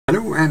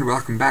Hello and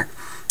welcome back.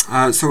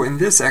 So in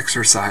this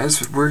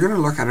exercise, we're going to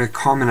look at a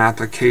common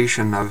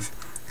application of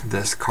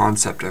this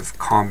concept of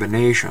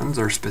combinations,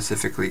 or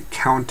specifically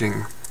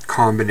counting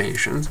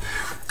combinations,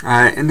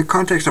 in the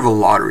context of a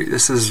lottery.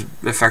 This is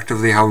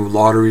effectively how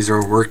lotteries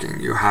are working.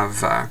 You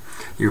have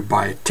you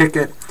buy a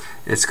ticket,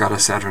 it's got a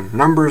set of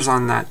numbers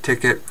on that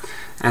ticket,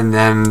 and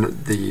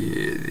then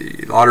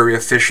the lottery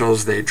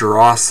officials, they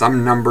draw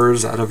some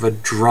numbers out of a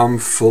drum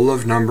full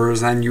of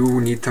numbers, and you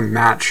need to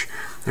match,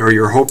 or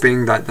you're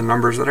hoping that the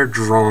numbers that are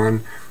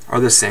drawn are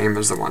the same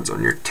as the ones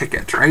on your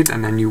ticket, right?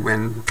 And then you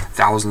win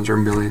thousands or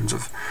millions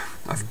of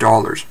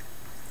dollars.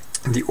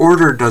 The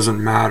order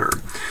doesn't matter.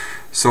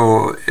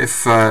 So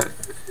if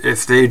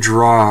they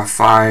draw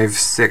 5,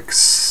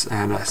 6,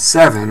 and a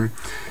 7,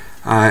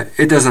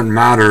 it doesn't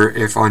matter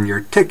if on your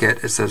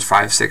ticket it says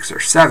 5, 6,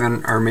 or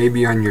 7, or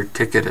maybe on your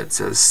ticket it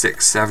says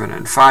 6, 7,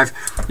 and 5.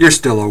 You're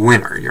still a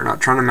winner. You're not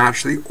trying to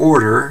match the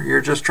order,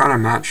 you're just trying to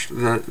match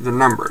the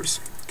numbers.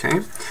 Okay?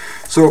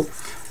 So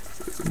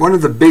one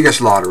of the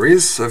biggest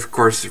lotteries, of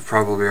course, you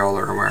probably all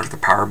are aware of the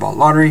Powerball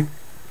lottery.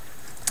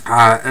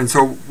 And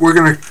so we're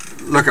going to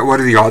look at what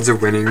are the odds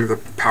of winning the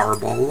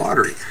Powerball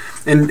lottery.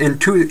 In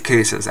two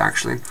cases,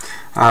 actually.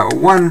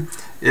 One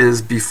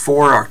is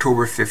before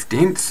October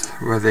 15th,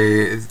 where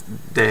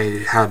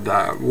they had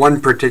one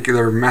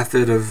particular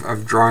method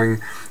of drawing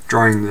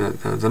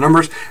the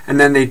numbers, and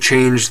then they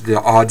changed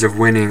the odds of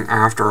winning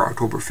after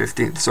October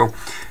 15th. So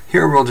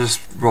here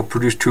we'll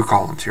produce two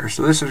columns here.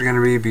 So this is going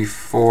to be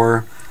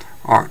before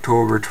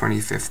October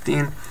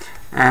 2015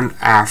 and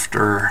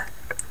after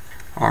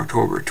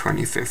October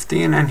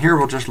 2015, and here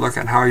we'll just look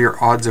at how your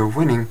odds of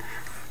winning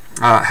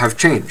have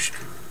changed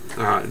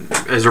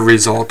as a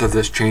result of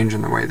this change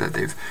in the way that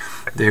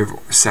they've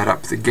set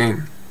up the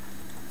game.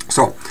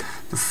 So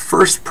the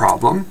first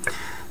problem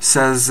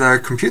says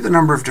compute the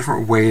number of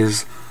different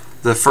ways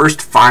the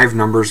first 5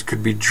 numbers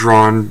could be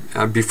drawn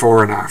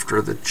before and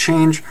after the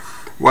change.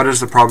 What is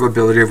the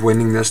probability of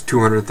winning this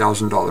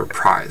 $200,000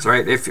 prize,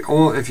 right? If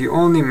you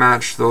only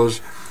match those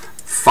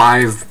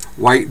 5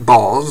 white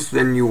balls,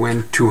 then you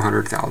win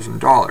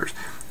 $200,000.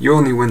 You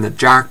only win the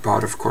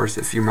jackpot, of course,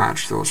 if you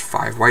match those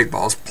 5 white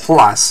balls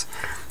plus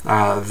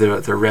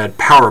the red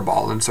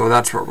Powerball, and so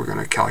that's what we're going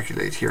to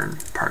calculate here in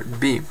part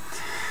B.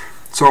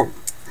 So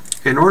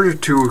in order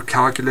to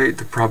calculate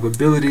the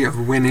probability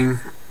of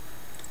winning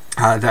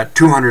that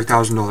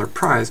 $200,000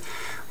 prize,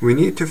 we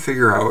need to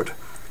figure out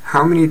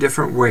how many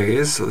different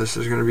ways, so this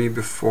is going to be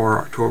before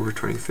October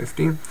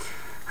 2015,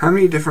 how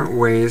many different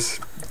ways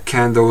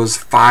can those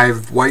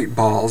 5 white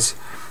balls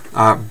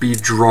be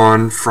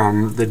drawn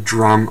from the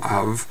drum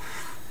of,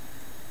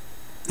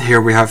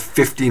 here we have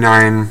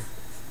 59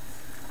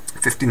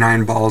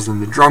 balls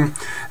in the drum,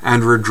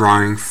 and we're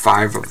drawing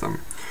 5 of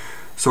them.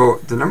 So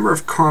the number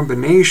of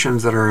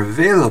combinations that are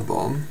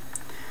available,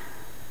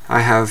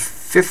 I have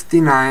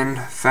 59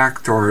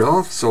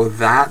 factorial, so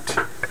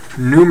that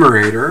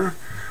numerator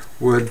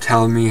would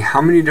tell me how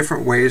many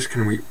different ways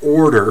can we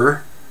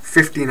order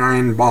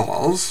 59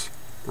 balls,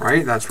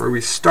 right? That's where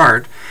we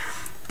start.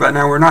 But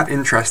now we're not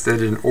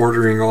interested in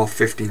ordering all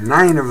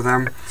 59 of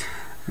them.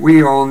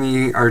 We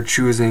only are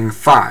choosing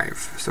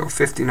 5. So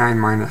 59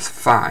 minus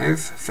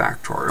 5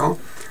 factorial.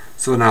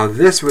 So now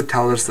this would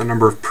tell us the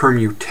number of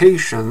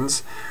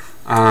permutations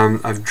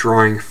of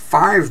drawing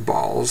 5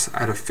 balls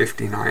out of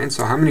 59.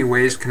 So how many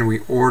ways can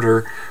we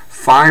order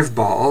 5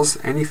 balls,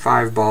 any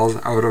 5 balls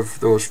out of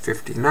those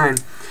 59?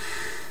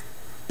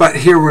 But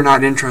here we're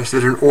not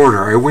interested in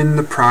order. I win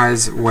the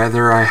prize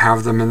whether I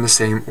have them in the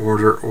same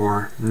order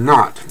or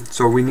not.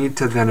 So we need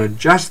to then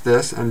adjust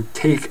this and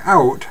take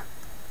out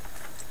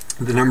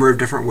the number of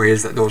different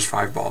ways that those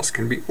 5 balls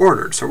can be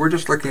ordered. So we're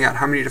just looking at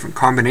how many different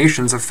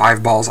combinations of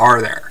 5 balls are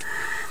there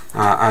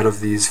out of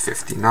these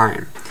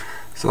 59.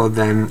 So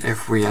then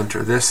if we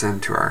enter this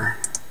into our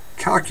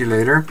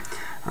calculator,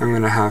 I'm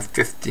going to have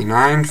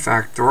 59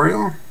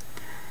 factorial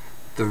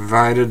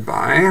divided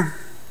by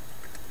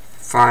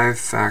 5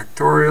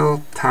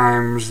 factorial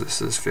times,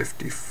 this is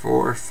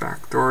 54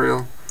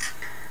 factorial,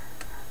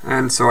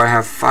 and so I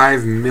have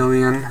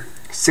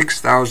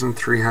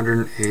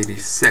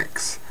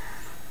 5,006,386.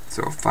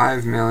 So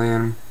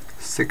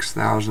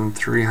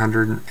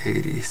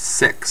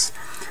 5,006,386.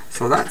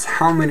 So that's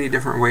how many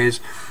different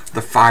ways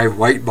the 5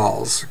 white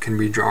balls can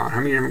be drawn. How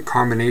many different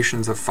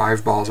combinations of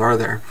 5 balls are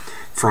there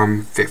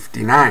from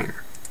 59?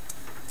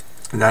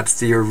 And that's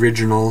the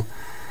original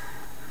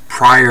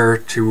prior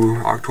to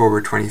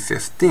October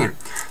 2015.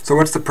 So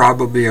what's the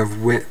probability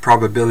of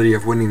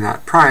winning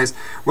that prize?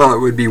 Well, it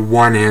would be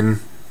 1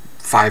 in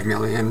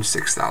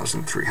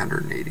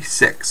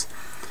 5,006,386.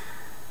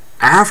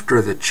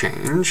 After the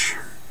change,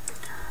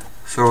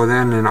 so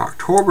then in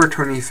October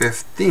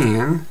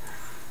 2015,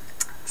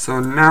 so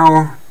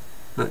now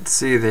let's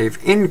see, they've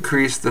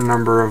increased the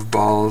number of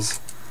balls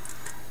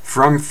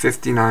from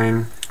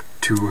 59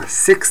 to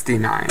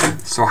 69.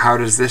 So how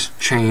does this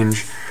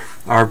change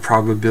our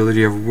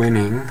probability of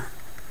winning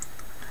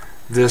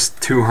this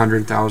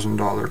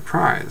 $200,000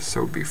 prize?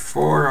 So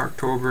before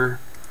October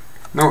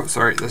No,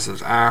 sorry, this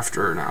is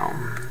after now.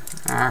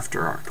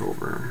 After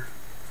October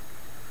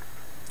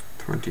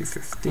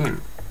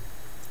 2015.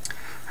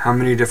 How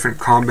many different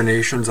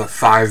combinations of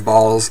 5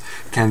 balls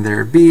can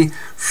there be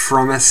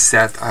from a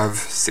set of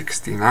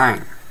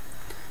 69?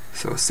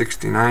 So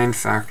 69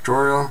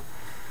 factorial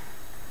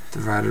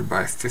divided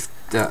by 50,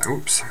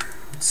 oops,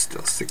 it's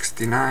still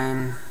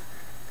 69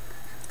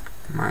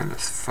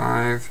 minus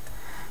 5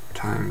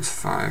 times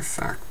 5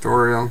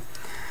 factorial.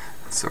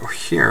 So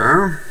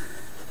here,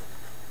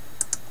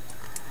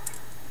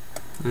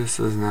 this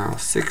is now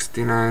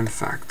 69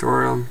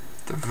 factorial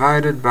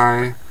divided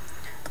by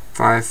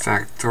 5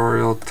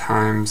 factorial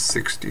times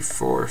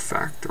 64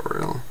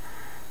 factorial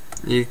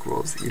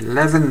equals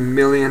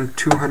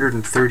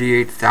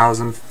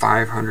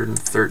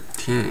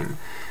 11,238,513.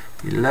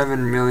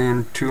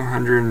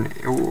 11,200,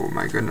 oh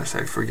my goodness,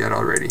 I forget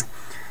already.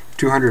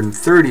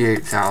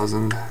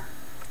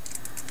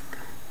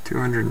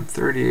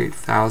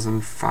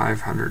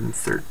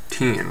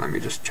 238,513. Let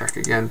me just check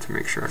again to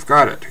make sure I've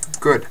got it.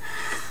 Good.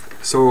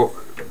 So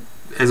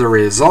as a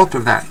result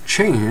of that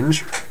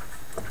change,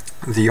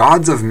 the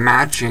odds of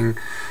matching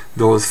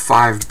those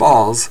 5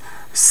 balls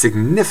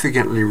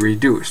significantly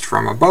reduced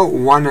from about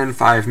 1 in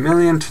 5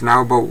 million to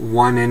now about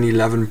 1 in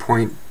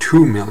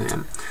 11.2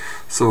 million.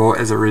 So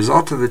as a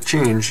result of the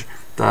change,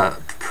 the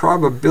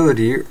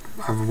probability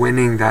of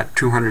winning that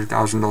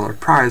 $200,000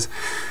 prize,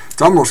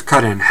 it's almost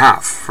cut in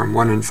half, from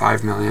 1 in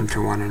 5 million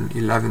to 1 in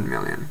 11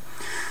 million.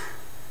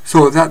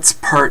 So that's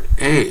part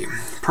A.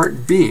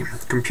 Part B,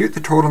 compute the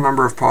total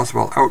number of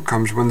possible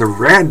outcomes when the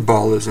red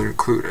ball is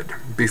included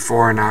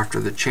before and after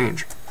the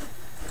change.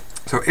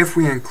 So if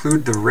we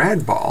include the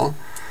red ball,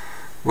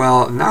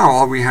 well, now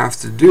all we have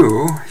to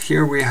do,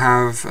 here we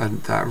have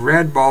that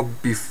red ball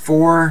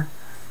before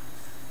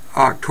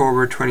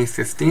October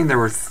 2015. There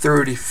were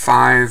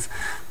 35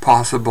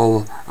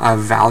 possible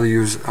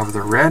values of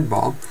the red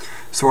ball.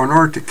 So in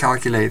order to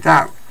calculate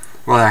that,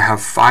 well, I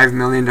have 5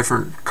 million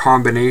different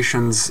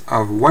combinations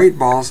of white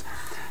balls,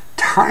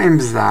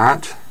 times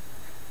that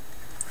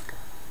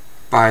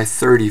by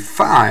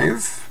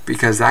 35,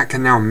 because that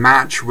can now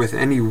match with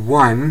any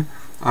one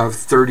of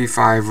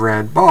 35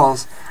 red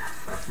balls.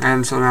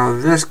 And so now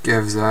this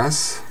gives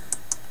us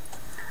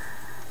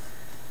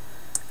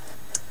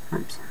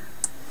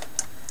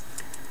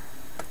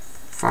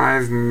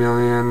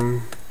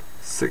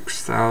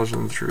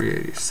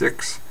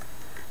 5,006,386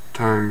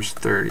 times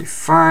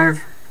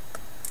 35,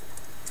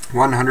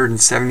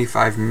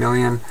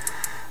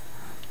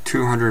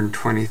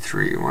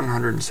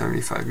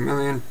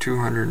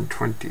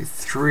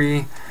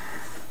 175,223,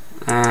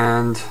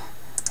 and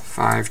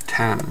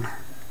 510.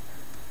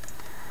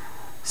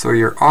 So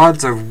your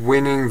odds of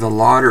winning the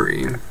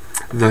lottery,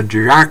 the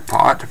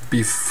jackpot,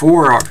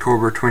 before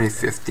October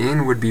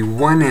 2015 would be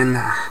 1 in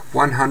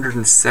 1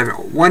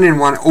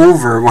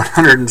 over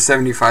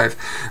 175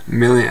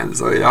 million.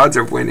 So the odds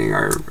of winning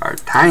are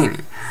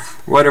tiny.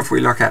 What if we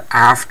look at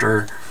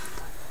after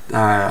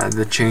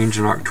the change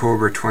in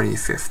October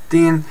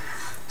 2015?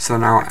 So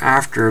now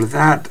after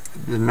that,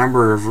 the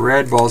number of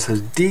red balls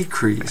has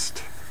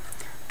decreased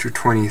to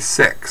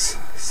 26.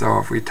 So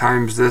if we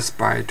times this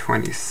by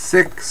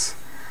 26,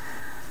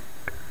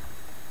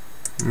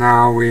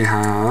 now we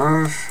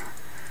have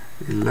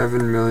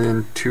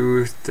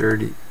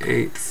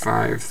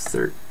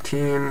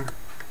 11,238,513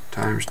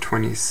 times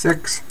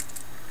 26.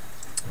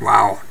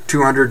 Wow,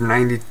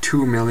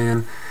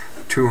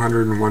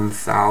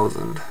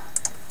 292,201,000.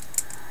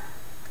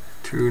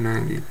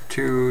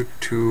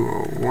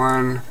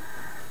 292,201,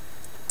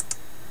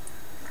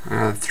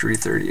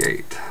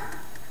 338.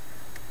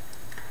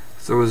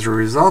 So as a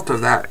result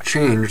of that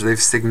change, they've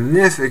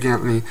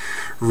significantly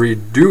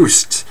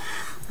reduced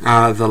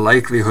the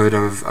likelihood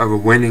of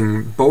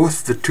winning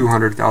both the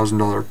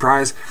 $200,000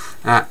 prize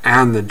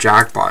and the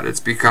jackpot. It's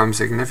become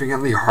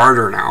significantly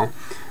harder now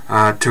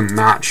to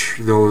match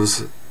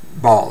those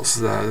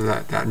balls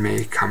that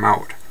may come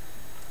out.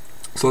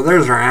 So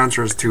there's our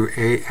answers to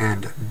A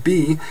and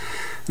B.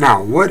 Now,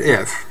 what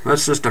if,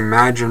 let's just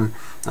imagine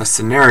a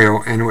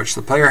scenario in which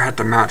the player had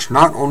to match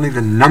not only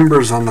the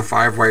numbers on the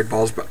 5 white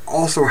balls, but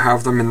also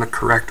have them in the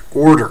correct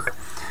order.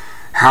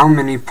 How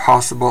many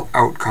possible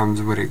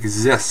outcomes would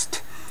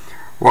exist?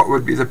 What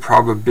would be the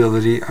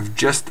probability of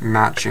just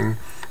matching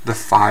the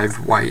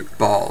 5 white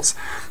balls?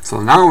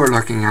 So now we're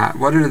looking at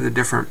what are the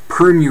different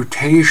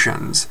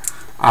permutations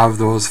of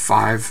those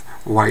 5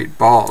 white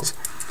balls.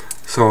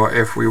 So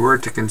if we were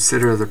to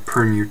consider the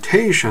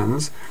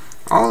permutations,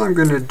 all I'm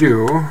going to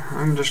do,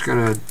 I'm just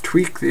going to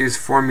tweak these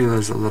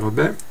formulas a little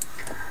bit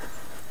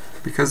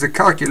because the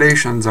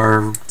calculations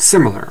are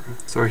similar.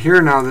 So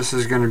here now this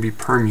is going to be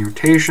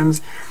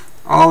permutations.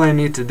 All I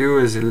need to do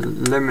is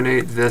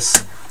eliminate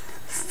this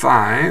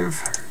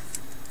 5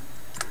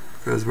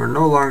 because we're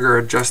no longer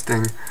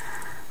adjusting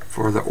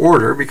for the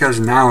order, because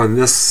now in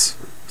this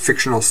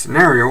fictional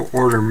scenario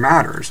order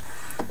matters.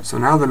 So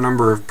now the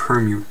number of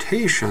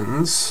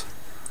permutations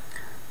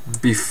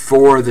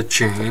before the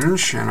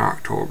change in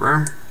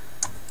October,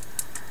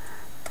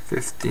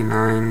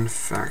 59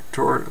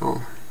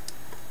 factorial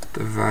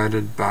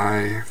divided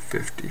by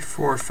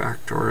 54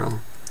 factorial.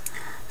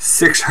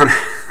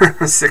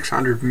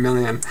 600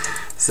 million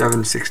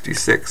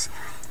 766.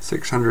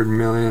 600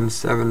 million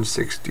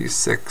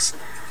 766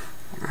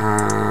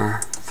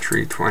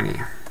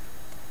 320.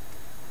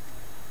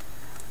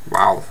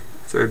 Wow.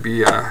 So it'd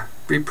be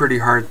pretty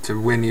hard to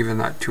win even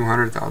that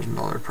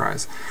 $200,000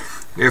 prize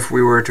if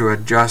we were to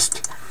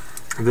adjust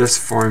this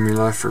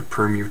formula for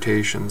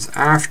permutations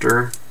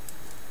after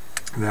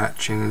that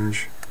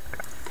change.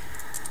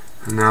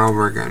 And now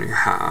we're going to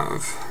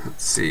have,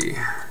 let's see,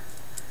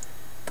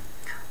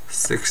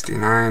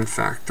 69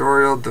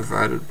 factorial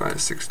divided by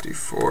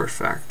 64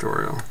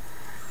 factorial.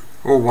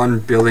 Oh, 1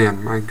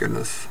 billion, my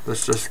goodness.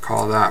 Let's just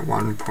call that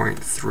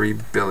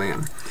 1.3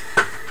 billion.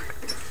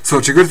 So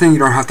it's a good thing you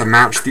don't have to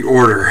match the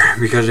order,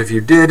 because if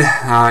you did,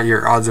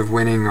 your odds of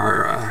winning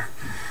are,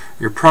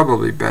 you're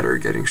probably better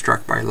getting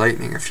struck by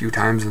lightning a few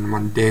times in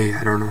one day.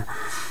 I don't know.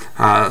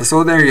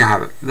 So there you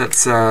have it.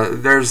 That's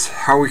there's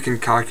how we can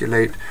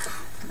calculate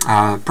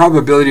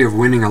probability of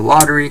winning a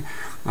lottery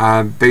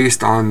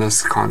based on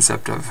this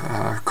concept of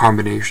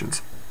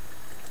combinations.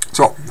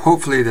 So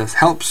hopefully this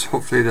helps.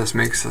 Hopefully this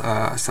makes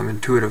some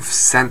intuitive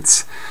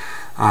sense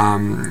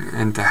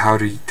into how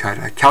to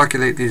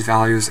calculate these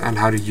values and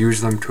how to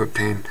use them to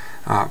obtain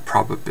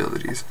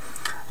probabilities.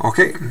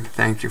 Okay,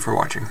 thank you for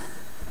watching.